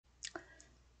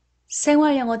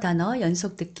생활영어 단어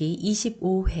연속듣기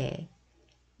 25회.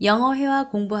 영어회화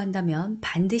공부한다면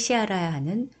반드시 알아야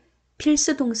하는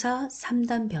필수동사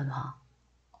 3단 변화.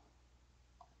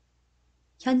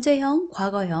 현재형,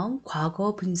 과거형,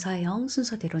 과거 분사형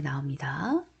순서대로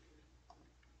나옵니다.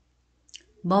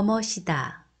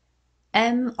 뭐뭐시다.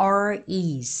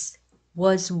 is,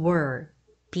 was, were,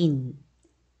 been.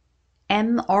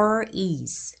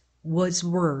 is, was,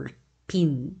 were,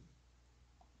 been.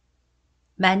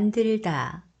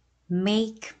 만들다.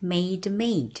 make, made,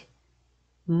 made.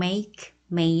 make,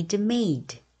 made,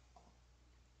 made.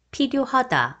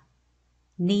 필요하다.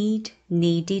 need,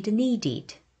 needed,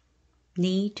 needed.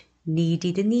 need,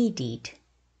 needed, needed.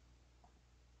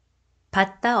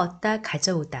 받다, 얻다,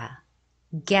 가져오다.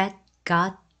 get,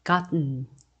 got, gotten.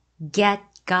 get,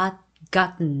 got,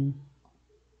 gotten.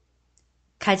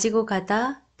 가지고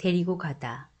가다, 데리고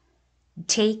가다.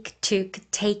 take, took,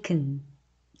 taken.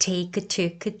 take,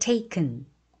 took, taken.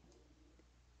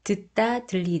 듣다,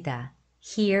 들리다.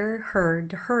 hear,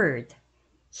 heard, heard.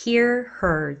 hear,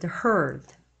 heard, heard.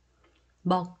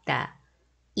 먹다.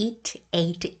 eat,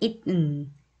 ate,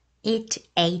 eaten. eat,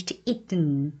 ate,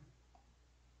 eaten.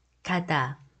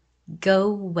 가다.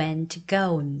 go, went,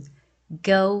 gone.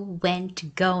 go,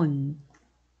 went, gone.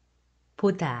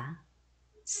 보다.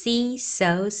 see,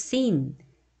 saw, seen.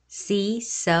 see,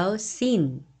 saw,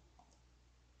 seen.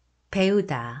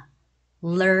 배우다.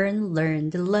 learn,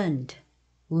 learned, learned.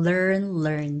 learn,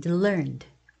 learned, learned.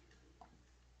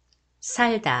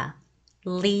 살다.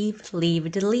 live,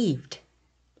 lived, lived.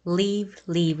 live,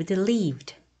 lived,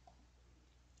 lived.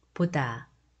 보다.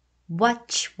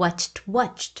 watch, watched,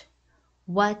 watched.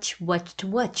 watch, watched,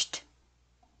 watched.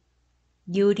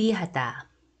 요리하다.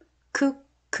 cook,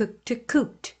 cooked,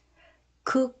 cooked.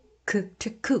 cook,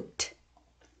 cooked, cooked.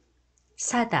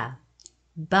 사다.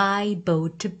 buy,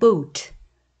 bought, bought.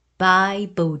 buy,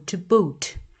 bought,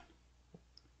 bought.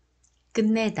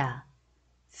 끝내다.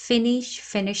 finish,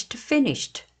 finished,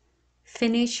 finished.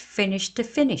 finish, finished,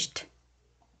 finished.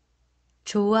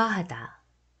 좋아하다.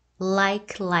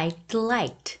 like, liked,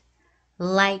 liked.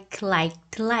 like,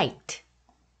 liked, liked.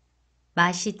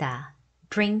 마시다.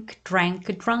 drink,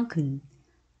 drank, drunken.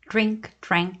 drink,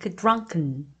 drank,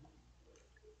 drunken.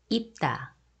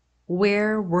 입다.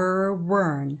 wear, were,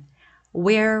 worn.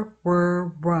 wear,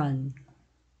 were, worn.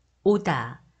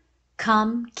 오다.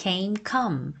 come, came,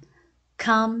 come.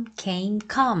 come, came,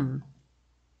 come.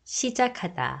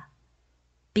 시작하다.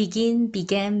 begin,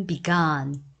 began,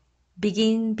 begun.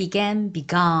 begin, began,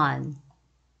 begun.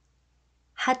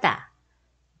 하다.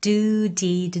 do,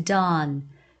 did, done.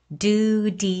 do,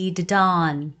 did,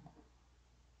 done.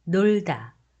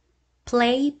 놀다.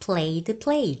 play, played,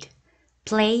 played.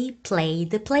 play,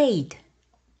 played, played.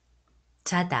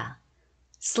 자다.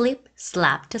 sleep,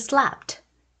 slept, slept.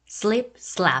 sleep,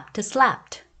 slept,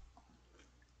 slept.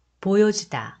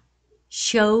 보여주다.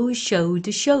 show, showed,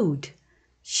 showed.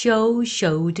 show,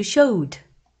 showed, showed.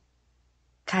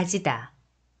 가지다.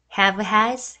 have,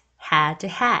 has, had,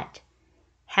 had.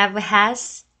 have,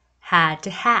 has, had,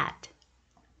 had.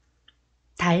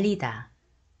 달리다.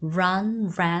 run,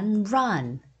 ran,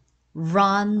 run.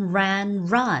 run, ran,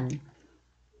 run.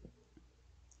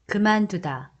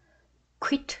 그만두다.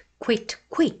 quit, quit,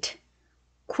 quit.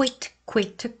 quit,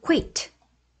 quit, quit.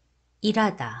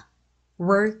 일하다.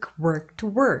 work, worked,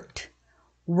 worked.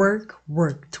 work,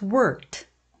 worked, worked.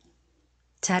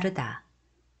 자르다.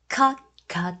 cut,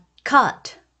 cut,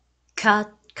 cut.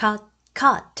 cut, cut,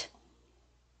 cut.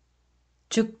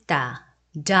 죽다.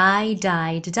 die,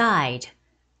 died, died.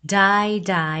 die,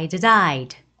 died,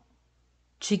 died.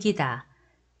 죽이다.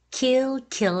 kill,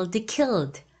 killed,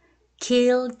 killed.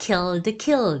 kill, killed,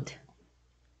 killed.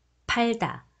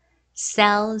 팔다.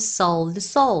 sell, sold,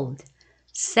 sold.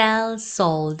 sell,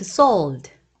 sold,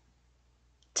 sold.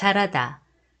 자라다.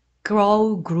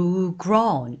 grow, grew,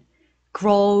 grown.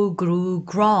 grow, grew,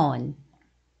 grown.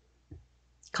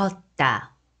 걷다.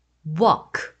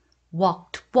 walk,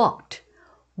 walked, walked.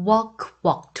 walk,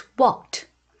 walked, walked.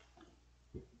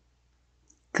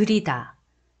 그리다.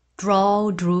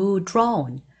 draw, drew,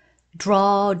 drawn.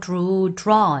 draw, drew,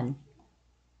 drawn.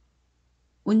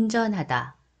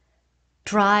 운전하다.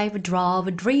 drive,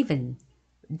 drove, driven.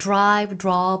 drive,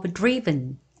 drove,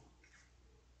 driven.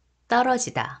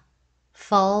 떨어지다.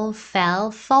 fall,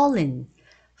 fell, fallen.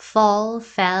 fall,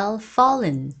 fell,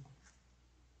 fallen.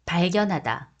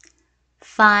 발견하다.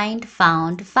 find,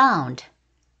 found, found.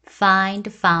 find,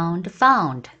 found,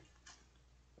 found.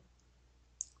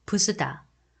 부수다.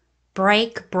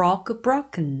 break, broke,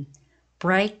 broken.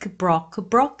 break, broke,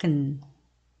 broken.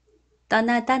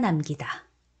 떠나다,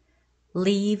 남기다.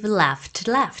 leave, left,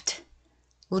 left.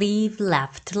 leave,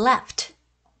 left, left.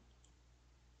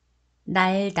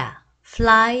 날다.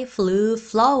 fly, flew,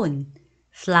 flown.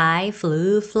 fly,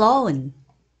 flew, flown.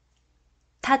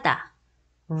 타다.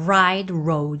 ride,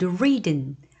 rode,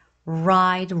 ridden.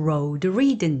 ride, rode,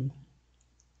 ridden.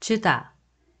 주다.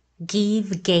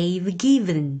 give, gave,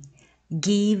 given.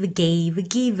 give, gave,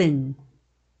 given.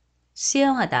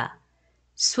 수영하다.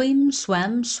 swim,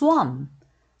 swam, swam.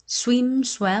 swim,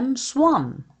 swam,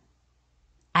 swam.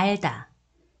 알다.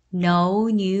 know,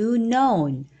 knew,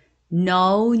 known.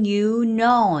 know, knew,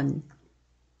 known.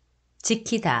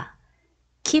 지키다.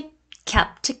 keep,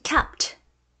 kept, kept.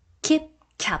 keep,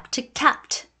 kept,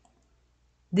 kept.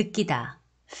 느끼다.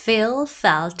 feel,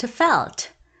 felt,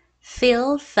 felt.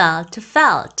 feel, felt,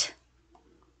 felt.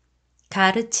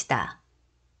 가르치다.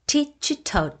 teach,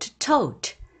 taught,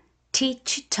 taught.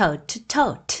 teach, taught,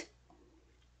 taught.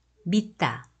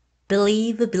 믿다.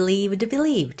 believe, believed,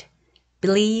 believed.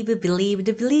 believe,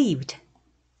 believed, believed.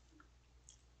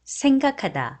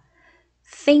 생각하다.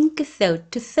 think, thought,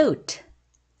 thought.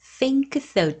 think,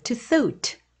 thought,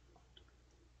 thought.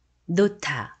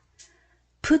 놓다.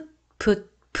 put, put,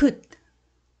 put.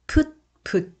 put,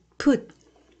 put, put.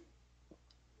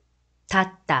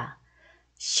 닫다.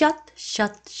 shut,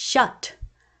 shut, shut.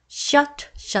 shut,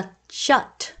 shut,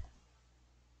 shut.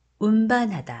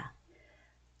 운반하다.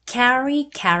 carry,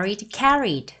 carried,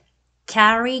 carried.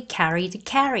 carry, carried,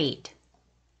 carried.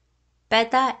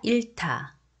 빼다,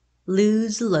 잃다.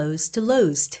 lose, lost,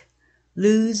 lost.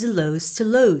 lose, lost,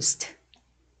 lost.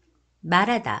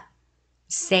 말하다.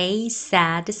 say,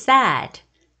 sad, sad.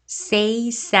 say,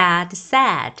 sad,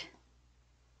 sad.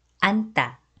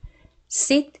 앉다.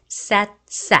 sit, sat,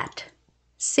 sat.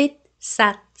 sit,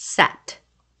 sat, sat.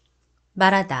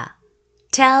 말하다.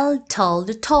 tell,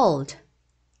 told, told.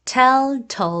 tell,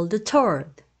 told,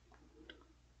 told.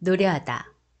 노래하다.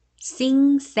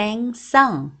 sing, sang,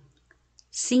 sung.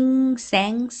 sing,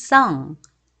 sang, sung.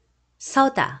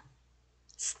 서다.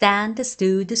 stand,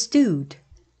 stood, stood.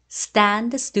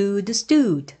 stand, stood,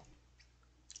 stood.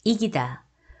 이기다.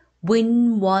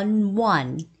 win, won,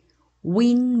 won.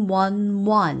 win, won,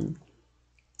 won.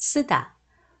 쓰다.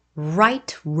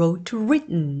 write, wrote,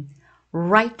 written.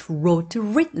 write, wrote,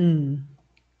 written.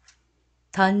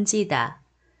 던지다.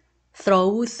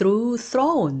 throw, threw,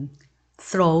 thrown.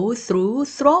 throw, threw,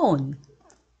 thrown.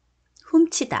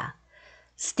 훔치다.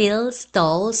 steal,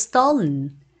 stole,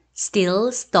 stolen.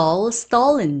 steal, stole,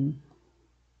 stolen.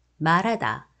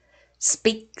 말하다.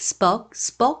 speak, spoke,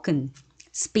 spoken.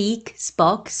 speak,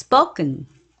 spoke, spoken.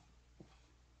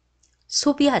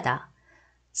 소비하다.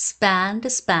 spend,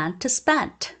 spent,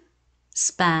 spent.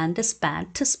 spend,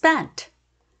 spent, spent.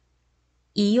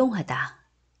 이용하다.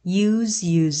 use,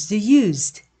 used,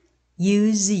 used.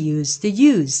 use, used,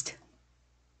 used.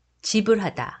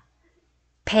 지불하다.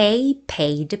 pay,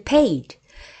 paid, paid.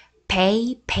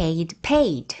 pay, paid,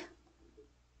 paid.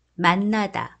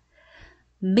 만나다.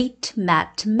 meet,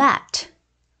 met, met.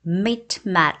 meet,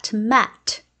 met,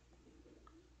 met.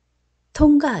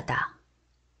 통과하다.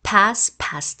 pass,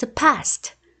 passed,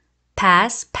 passed.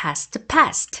 pass, passed,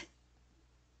 passed.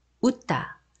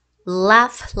 웃다.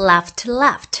 laugh, laughed,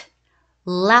 laughed.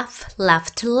 laugh,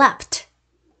 laughed, laughed.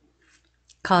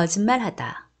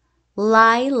 거짓말하다.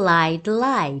 lie, lied,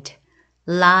 lied.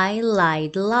 lie,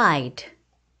 lied, lied.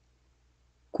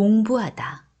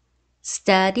 공부하다.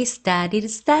 study, studied,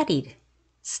 studied.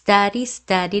 study,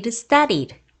 studied,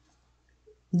 studied.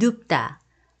 눕다.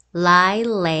 lie,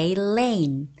 lay,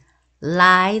 lain.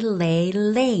 lie, lay,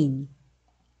 lain.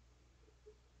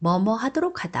 뭐뭐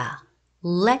하도록 하다.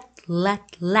 let, let,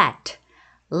 let.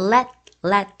 let,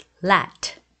 let,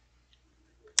 let.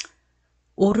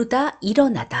 오르다,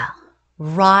 일어나다.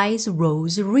 rise,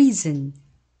 rose, reason.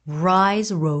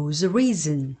 rise, rose,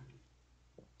 reason.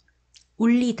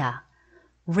 울리다.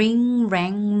 ring,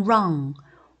 rang, rung.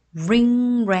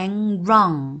 ring, rang,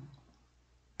 rung.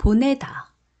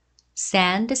 보내다.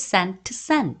 send, sent,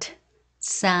 sent.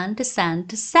 send,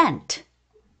 sent, sent.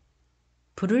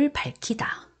 불을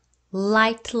밝히다.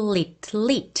 light, lit,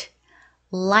 lit.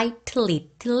 light,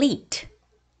 lit, lit.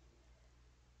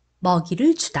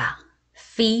 먹이를 주다.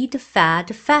 feed,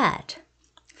 fed, fed.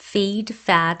 feed,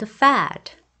 fed,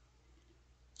 fed.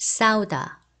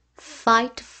 싸우다.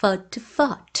 fight, fought,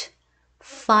 fought.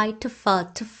 fight,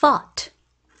 fought, fought.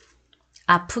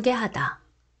 아프게 하다.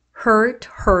 hurt,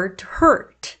 hurt,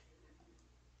 hurt.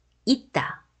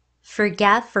 잊다.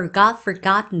 forget, forgot,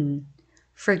 forgotten.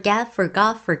 forget,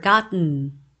 forgot,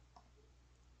 forgotten.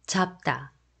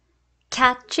 잡다.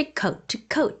 catch, coat,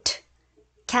 coat.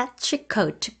 catch,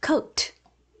 coat, coat.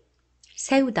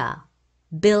 세우다.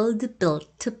 build,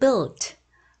 built, built.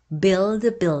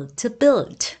 build, built,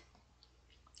 built.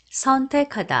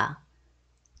 선택하다.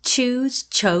 choose,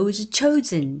 chose,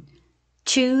 chosen.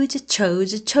 choose,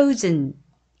 chose, chosen.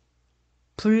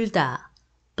 불다,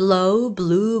 blow,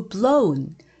 blew,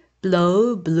 blown.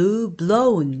 blow, blew,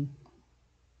 blown.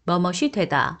 뭐뭇이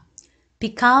되다.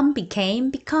 become,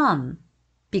 became, become.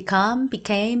 become,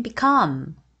 became,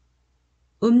 become.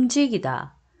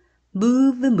 움직이다.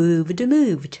 move, moved,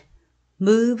 moved.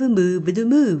 move, moved,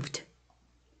 moved.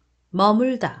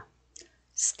 머물다.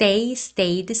 stay,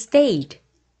 stayed, stayed.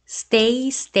 stay,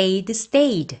 stayed,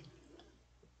 stayed.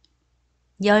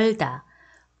 열다.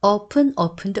 open,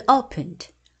 opened, opened.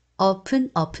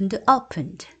 open, opened,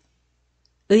 opened.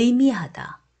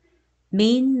 의미하다.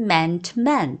 mean, meant,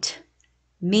 meant.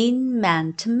 mean,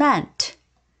 meant, meant.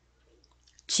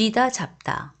 쥐다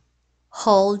잡다.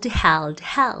 hold, held,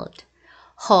 held.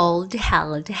 hold,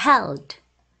 held, held.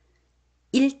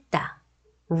 읽다.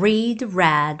 read,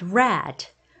 read, read.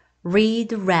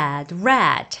 read, read,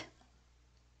 read.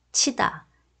 치다.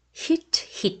 hit,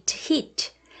 hit,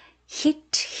 hit.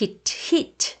 hit, hit,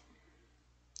 hit.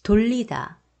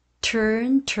 돌리다.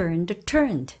 turn, turned,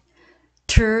 turned.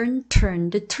 turn,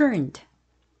 turned, turned.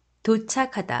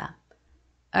 도착하다.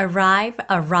 arrive,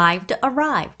 arrived,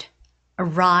 arrived.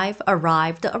 arrive,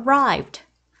 arrived, arrived.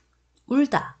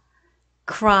 울다.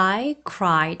 cry,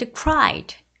 cried,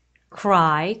 cried.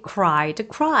 cry, cried,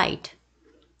 cried.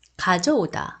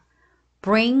 가져오다.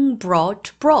 bring,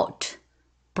 brought, brought.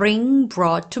 bring,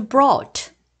 brought,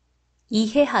 brought.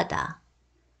 이해하다.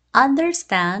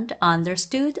 understand,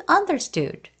 understood,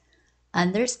 understood.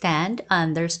 understand,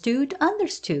 understood,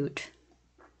 understood.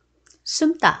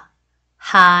 숨다.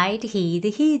 hide, hid,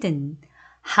 hidden.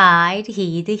 hide,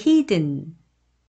 hid, hidden.